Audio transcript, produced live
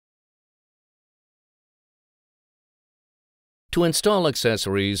To install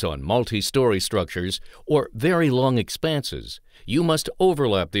accessories on multi-story structures or very long expanses, you must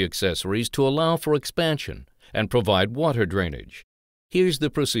overlap the accessories to allow for expansion and provide water drainage. Here's the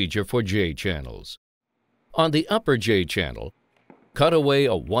procedure for J-channels. On the upper J-channel, cut away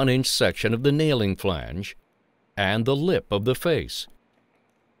a 1-inch section of the nailing flange and the lip of the face.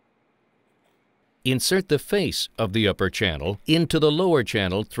 Insert the face of the upper channel into the lower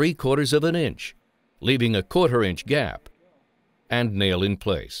channel 3/4 of an inch, leaving a 1/4 inch gap, and nail in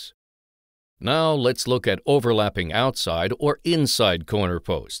place. Now let's look at overlapping outside or inside corner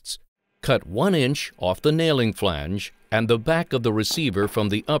posts. Cut 1 inch off the nailing flange and the back of the receiver from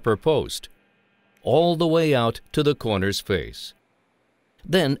the upper post, all the way out to the corner's face.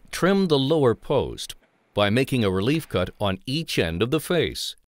 Then trim the lower post by making a relief cut on each end of the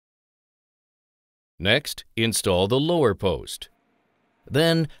face. Next, install the lower post.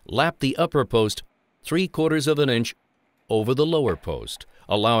 Then lap the upper post 3/4 of an inch over the lower post,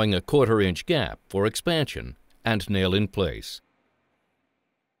 allowing a 1/4 inch gap for expansion, and nail in place.